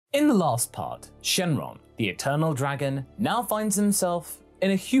In the last part, Shenron, the Eternal Dragon, now finds himself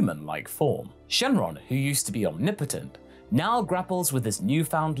in a human-like form. Shenron, who used to be omnipotent, now grapples with his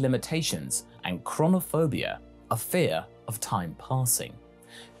newfound limitations and chronophobia, a fear of time passing.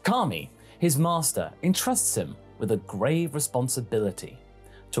 Kami, his master, entrusts him with a grave responsibility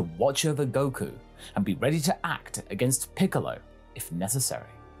to watch over Goku and be ready to act against Piccolo if necessary.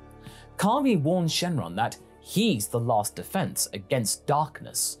 Kami warns Shenron that he's the last defense against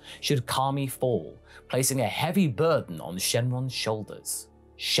darkness should Kami fall, placing a heavy burden on Shenron's shoulders.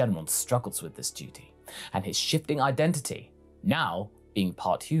 Shenron struggles with this duty, and his shifting identity, now being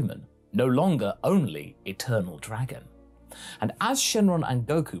part human, no longer only Eternal Dragon. And as Shenron and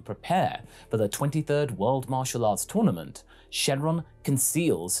Goku prepare for the 23rd World Martial Arts Tournament, Shenron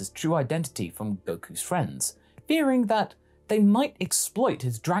conceals his true identity from Goku's friends, fearing that they might exploit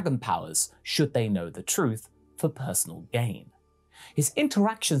his dragon powers should they know the truth for personal gain. His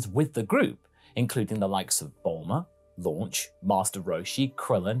interactions with the group, including the likes of Bulma, Launch, Master Roshi,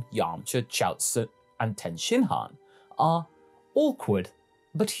 Krillin, Yamcha, Chiaotzu, and Tenshinhan, are awkward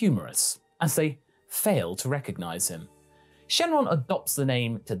but humorous, as they fail to recognize him. Shenron adopts the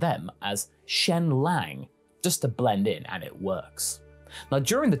name to them as Shen Lang, just to blend in, and it works. Now,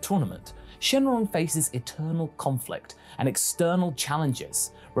 during the tournament, Shenron faces eternal conflict and external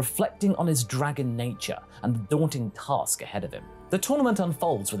challenges, reflecting on his dragon nature and the daunting task ahead of him. The tournament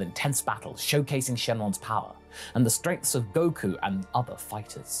unfolds with intense battles showcasing Shenron's power and the strengths of Goku and other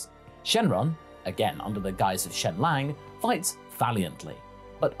fighters. Shenron, again under the guise of Shen Lang, fights valiantly,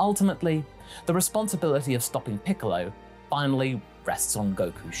 but ultimately, the responsibility of stopping Piccolo finally rests on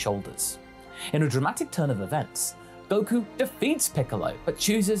Goku's shoulders. In a dramatic turn of events, Goku defeats Piccolo but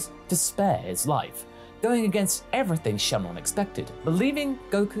chooses to spare his life, going against everything Shenron expected, believing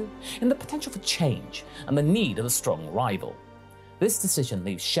Goku in the potential for change and the need of a strong rival. This decision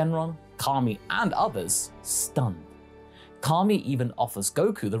leaves Shenron, Kami, and others stunned. Kami even offers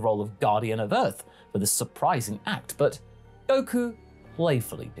Goku the role of Guardian of Earth for this surprising act, but Goku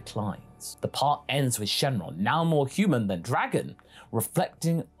playfully declines. The part ends with Shenron, now more human than dragon,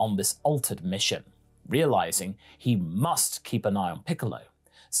 reflecting on this altered mission, realizing he must keep an eye on Piccolo,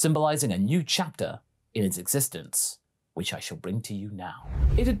 symbolizing a new chapter in his existence, which I shall bring to you now.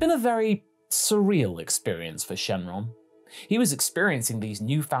 It had been a very surreal experience for Shenron. He was experiencing these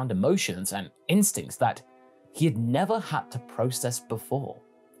newfound emotions and instincts that he had never had to process before.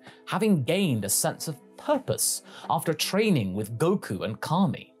 Having gained a sense of purpose after training with Goku and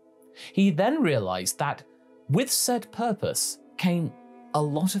Kami, he then realized that with said purpose came a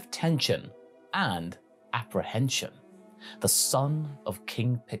lot of tension and apprehension. The son of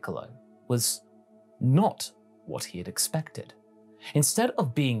King Piccolo was not what he had expected. Instead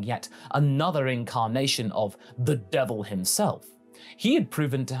of being yet another incarnation of the devil himself, he had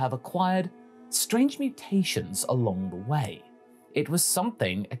proven to have acquired strange mutations along the way. It was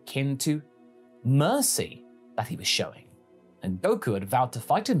something akin to mercy that he was showing, and Goku had vowed to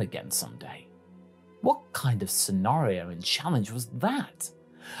fight him again someday. What kind of scenario and challenge was that?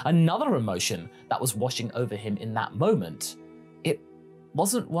 Another emotion that was washing over him in that moment. It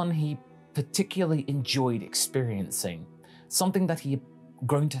wasn't one he particularly enjoyed experiencing, something that he had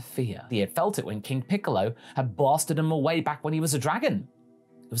grown to fear. He had felt it when King Piccolo had blasted him away back when he was a dragon.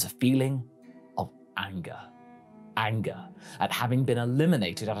 It was a feeling of anger. Anger at having been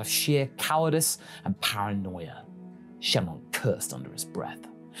eliminated out of sheer cowardice and paranoia. Shenron cursed under his breath.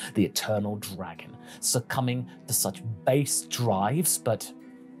 The Eternal Dragon succumbing to such base drives, but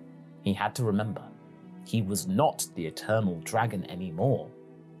he had to remember, he was not the Eternal Dragon anymore,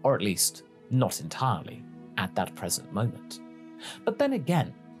 or at least not entirely at that present moment. But then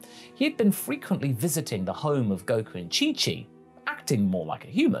again, he had been frequently visiting the home of Goku and Chi-Chi, acting more like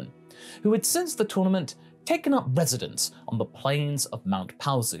a human, who had since the tournament taken up residence on the plains of Mount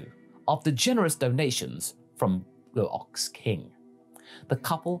Paozu after generous donations from the Ox King. The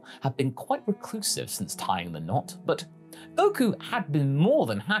couple had been quite reclusive since tying the knot, but Goku had been more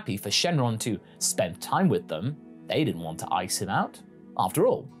than happy for Shenron to spend time with them. They didn't want to ice him out. After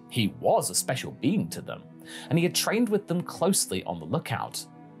all, he was a special being to them, and he had trained with them closely on the lookout.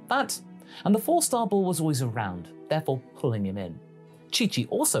 That, and the 4-star ball was always around, therefore pulling him in. Chi-Chi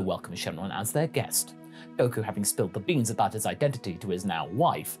also welcomed Shenron as their guest, Goku having spilled the beans about his identity to his now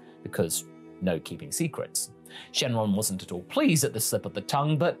wife, because no keeping secrets. Shenron wasn't at all pleased at the slip of the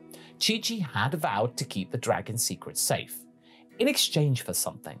tongue, but Chi-Chi had vowed to keep the dragon's secret safe, in exchange for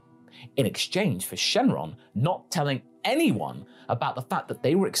something. In exchange for Shenron not telling anyone about the fact that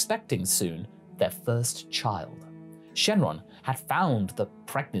they were expecting soon their first child. Shenron had found the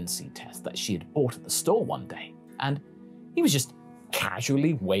pregnancy test that she had bought at the store one day, and he was just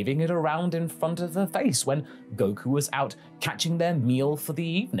casually waving it around in front of her face when Goku was out catching their meal for the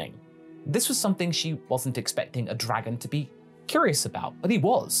evening. This was something she wasn't expecting a dragon to be curious about, but he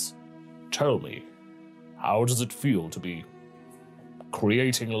was. Tell me, how does it feel to be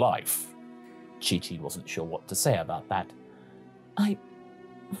creating life? Chi-Chi wasn't sure what to say about that. I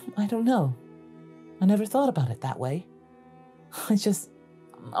don't know. I never thought about it that way.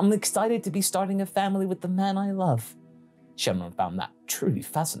 I'm excited to be starting a family with the man I love. Shenron found that truly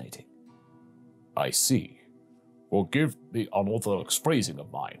fascinating. I see. Forgive the unorthodox phrasing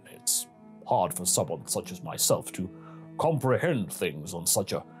of mine. It's hard for someone such as myself to comprehend things on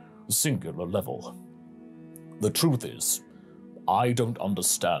such a singular level. The truth is, I don't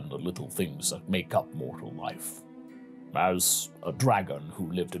understand the little things that make up mortal life. As a dragon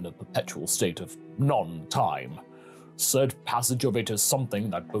who lived in a perpetual state of non-time, said passage of it is something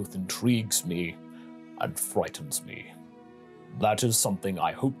that both intrigues me and frightens me. That is something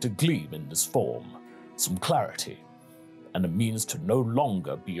I hope to glean in this form, some clarity, and a means to no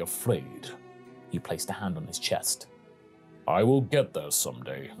longer be afraid. He placed a hand on his chest. I will get there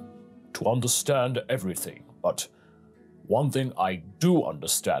someday, to understand everything, but one thing I do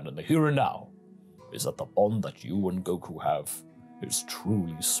understand in the here and now is that the bond that you and Goku have is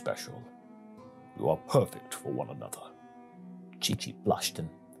truly special. You are perfect for one another. Chi-Chi blushed and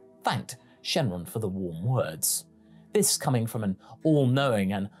thanked Shenron for the warm words. This, coming from an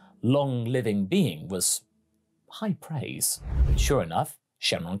all-knowing and long-living being, was high praise. But sure enough,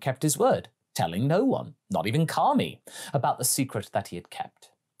 Shenron kept his word, telling no one, not even Kami, about the secret that he had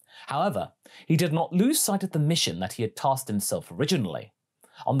kept. However, he did not lose sight of the mission that he had tasked himself originally.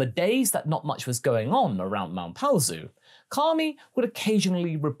 On the days that not much was going on around Mount Paozu, Kami would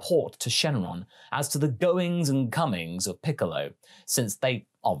occasionally report to Shenron as to the goings and comings of Piccolo, since they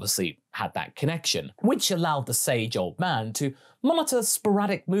obviously had that connection, which allowed the sage old man to monitor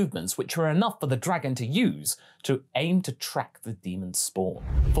sporadic movements which were enough for the dragon to use to aim to track the demon's spawn.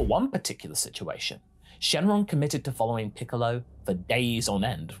 For one particular situation, Shenron committed to following Piccolo for days on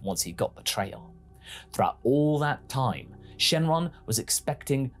end once he got the trail. Throughout all that time, Shenron was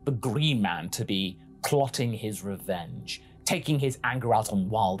expecting the Green Man to be plotting his revenge, taking his anger out on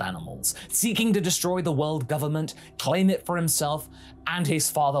wild animals, seeking to destroy the world government, claim it for himself and his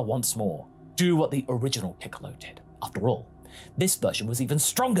father once more, do what the original Piccolo did. After all, this version was even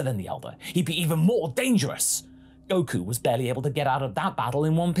stronger than the elder. He'd be even more dangerous. Goku was barely able to get out of that battle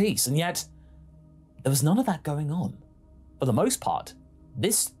in one piece, and yet there was none of that going on. For the most part,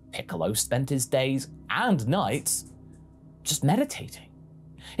 this Piccolo spent his days and nights just meditating.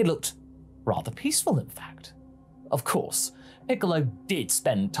 It looked rather peaceful, in fact. Of course, Piccolo did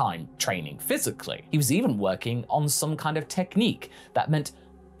spend time training physically. He was even working on some kind of technique that meant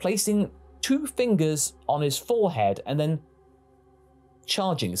placing 2 fingers on his forehead and then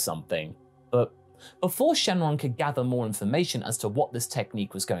charging something. But before Shenron could gather more information as to what this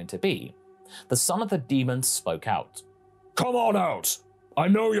technique was going to be, the son of the demon spoke out. Come on out! I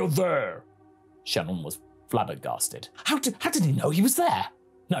know you're there! Shenron was flabbergasted. How did he know he was there?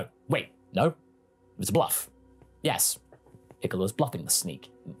 No, it was a bluff. Yes, Piccolo's bluffing the sneak.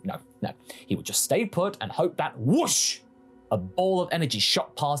 No, he would just stay put and hope that whoosh! A ball of energy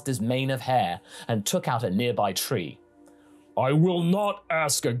shot past his mane of hair and took out a nearby tree. I will not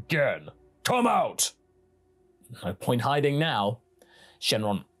ask again. Come out! No point hiding now.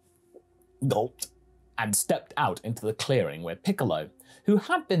 Shenron gulped and stepped out into the clearing where Piccolo, who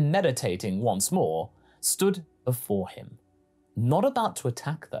had been meditating once more, stood before him. Not about to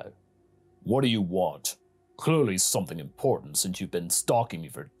attack, though. What do you want? Clearly something important since you've been stalking me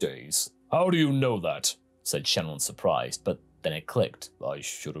for days. How do you know that? Said Shenron, surprised, but then it clicked. I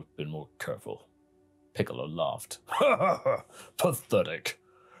should have been more careful. Piccolo laughed. Ha ha ha! Pathetic.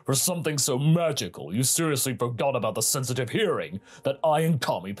 For something so magical, you seriously forgot about the sensitive hearing that I and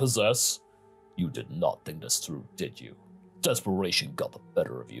Kami possess? You did not think this through, did you? Desperation got the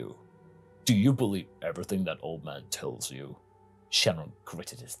better of you. Do you believe everything that old man tells you? Shenron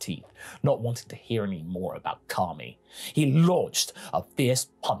gritted his teeth, not wanting to hear any more about Kami. He launched a fierce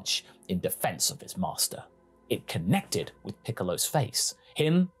punch in defense of his master. It connected with Piccolo's face,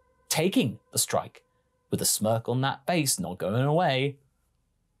 him taking the strike, with a smirk on that face not going away.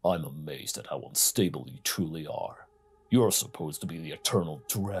 I'm amazed at how unstable you truly are. You're supposed to be the eternal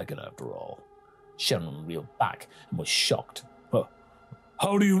dragon after all. Shenron reeled back and was shocked.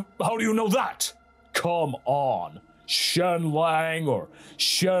 How do you know that? Come on. Shen Lang or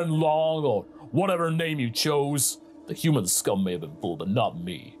Shen Long or whatever name you chose. The human scum may have been fooled, but not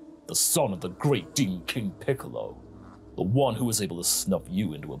me. The son of the great Demon King Piccolo. The one who was able to snuff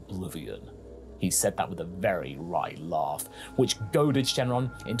you into oblivion. He said that with a very wry laugh, which goaded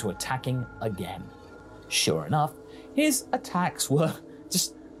Shenron into attacking again. Sure enough, his attacks were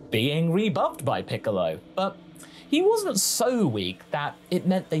just being rebuffed by Piccolo, but he wasn't so weak that it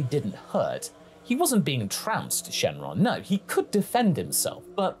meant they didn't hurt. He wasn't being trounced, Shenron. No, he could defend himself,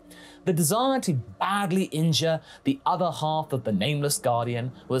 but the desire to badly injure the other half of the Nameless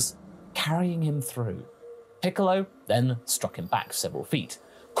Guardian was carrying him through. Piccolo then struck him back several feet,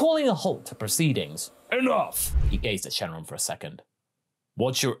 calling a halt to proceedings. Enough! He gazed at Shenron for a second.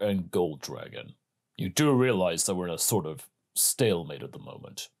 What's your end goal, Dragon? You do realize that we're in a sort of stalemate at the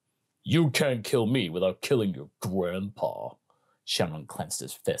moment. You can't kill me without killing your grandpa. Shenron clenched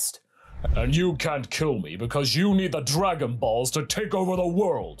his fist. And you can't kill me because you need the Dragon Balls to take over the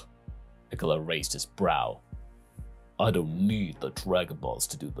world. Piccolo raised his brow. I don't need the Dragon Balls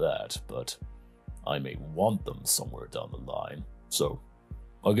to do that, but I may want them somewhere down the line. So,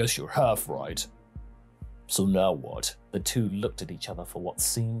 I guess you're half right. So now what? The two looked at each other for what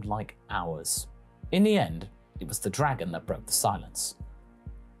seemed like hours. In the end, it was the dragon that broke the silence.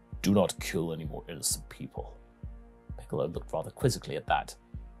 Do not kill any more innocent people. Piccolo looked rather quizzically at that.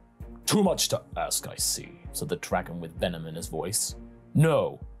 Too much to ask, I see, said the dragon with venom in his voice.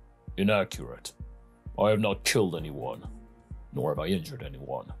 No, inaccurate. I have not killed anyone, nor have I injured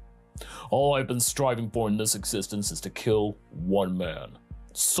anyone. All I've been striving for in this existence is to kill one man,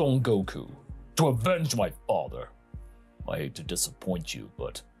 Son Goku, to avenge my father. I hate to disappoint you,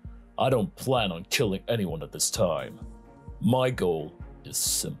 but I don't plan on killing anyone at this time. My goal is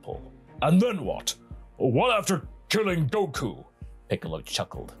simple. And then what? What after killing Goku? Piccolo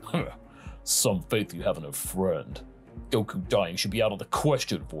chuckled. Some faith you have in a friend. Goku dying should be out of the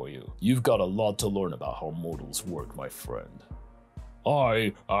question for you. You've got a lot to learn about how mortals work, my friend.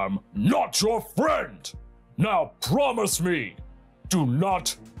 I am not your friend! Now promise me, do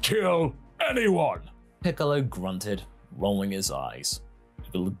not kill anyone! Piccolo grunted, rolling his eyes.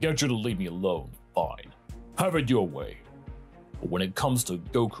 If it'll get you to leave me alone, fine. Have it your way. But when it comes to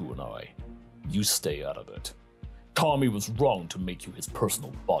Goku and I, you stay out of it. Kami was wrong to make you his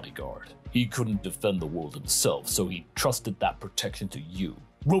personal bodyguard. He couldn't defend the world himself, so he trusted that protection to you,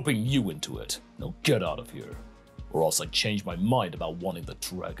 roping you into it. Now get out of here, or else I change my mind about wanting the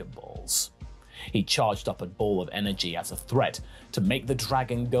Dragon Balls. He charged up a ball of energy as a threat to make the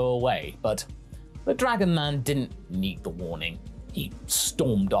dragon go away, but the Dragon Man didn't need the warning. He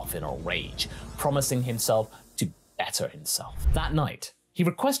stormed off in a rage, promising himself to better himself. That night, he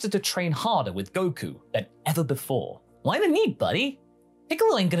requested to train harder with Goku than ever before. Why the need, buddy?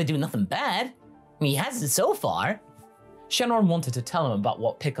 Piccolo ain't gonna do nothing bad. He hasn't so far. Shenron wanted to tell him about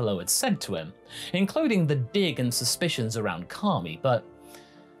what Piccolo had said to him, including the dig and suspicions around Kami, but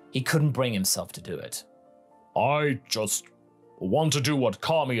he couldn't bring himself to do it. I just want to do what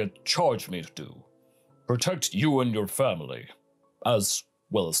Kami had charged me to do. Protect you and your family, as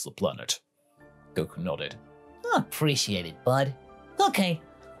well as the planet. Goku nodded. Appreciate it, bud. Okay,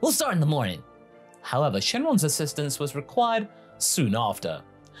 we'll start in the morning. However, Shenron's assistance was required soon after.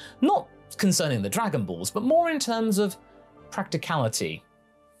 Not concerning the Dragon Balls, but more in terms of practicality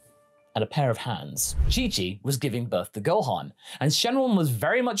and a pair of hands. Chi-Chi was giving birth to Gohan, and Shenron was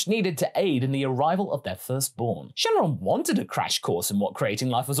very much needed to aid in the arrival of their firstborn. Shenron wanted a crash course in what creating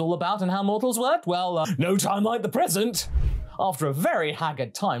life was all about and how mortals worked. Well, no time like the present. After a very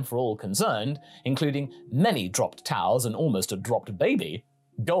haggard time for all concerned, including many dropped towels and almost a dropped baby,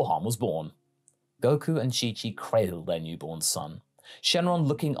 Gohan was born. Goku and Chi-Chi cradled their newborn son, Shenron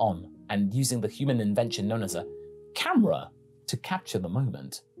looking on and using the human invention known as a camera to capture the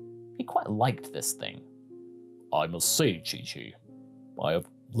moment. He quite liked this thing. I must say, Chi-Chi, I have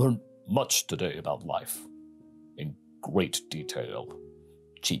learned much today about life, in great detail.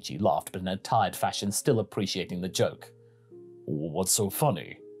 Chi-Chi laughed, but in a tired fashion, still appreciating the joke. What's so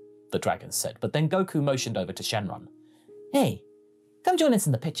funny? The dragon said, but then Goku motioned over to Shenron. Hey, come join us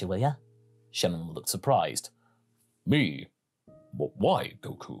in the picture, will ya? Shenron looked surprised. Me? Why,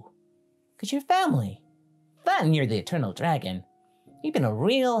 Goku? 'Cause you're family. That and you're the eternal dragon. You've been a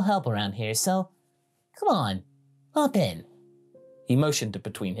real help around here, so come on, hop in. He motioned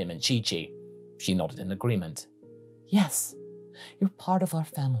between him and Chi-Chi. She nodded in agreement. Yes, you're part of our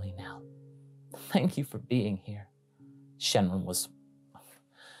family now. Thank you for being here. Shenron was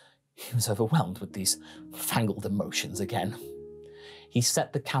overwhelmed with these fangled emotions again. He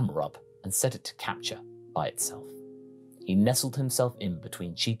set the camera up and set it to capture by itself. He nestled himself in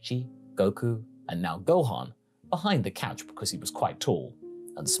between Chi-Chi, Goku, and now Gohan, behind the couch because he was quite tall,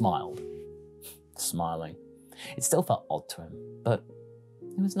 and smiled. Smiling. It still felt odd to him, but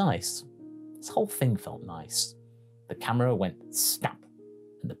it was nice. This whole thing felt nice. The camera went snap,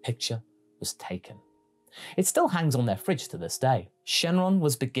 and the picture was taken. It still hangs on their fridge to this day. Shenron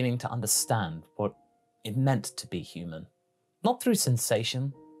was beginning to understand what it meant to be human. Not through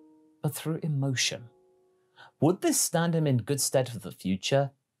sensation, but through emotion. Would this stand him in good stead for the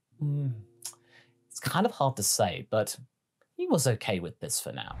future? It's kind of hard to say, but he was okay with this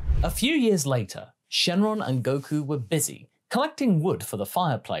for now. A few years later, Shenron and Goku were busy collecting wood for the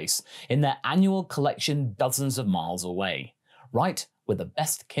fireplace in their annual collection dozens of miles away, right where the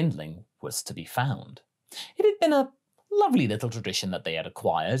best kindling was to be found. It had been a lovely little tradition that they had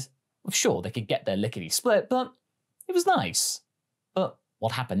acquired. Sure, they could get their lickety-split, but it was nice. But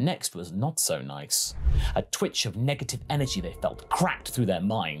what happened next was not so nice. A twitch of negative energy they felt cracked through their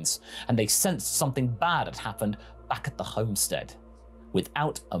minds, and they sensed something bad had happened back at the homestead.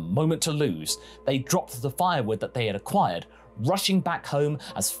 Without a moment to lose, they dropped the firewood that they had acquired, rushing back home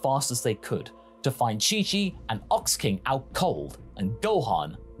as fast as they could to find Chi-Chi and Ox King out cold and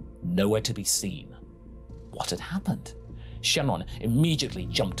Gohan nowhere to be seen. What had happened? Shenron immediately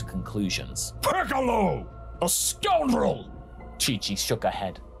jumped to conclusions. Piccolo! A scoundrel! Chi-Chi shook her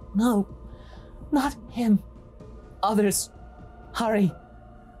head. No, not him. Others. Hurry.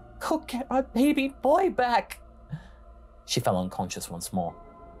 Go get our baby boy back. She fell unconscious once more.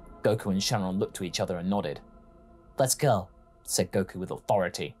 Goku and Shenron looked to each other and nodded. Let's go, said Goku with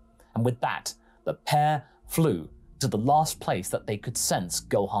authority. And with that, the pair flew to the last place that they could sense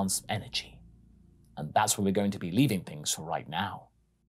Gohan's energy. And that's where we're going to be leaving things for right now.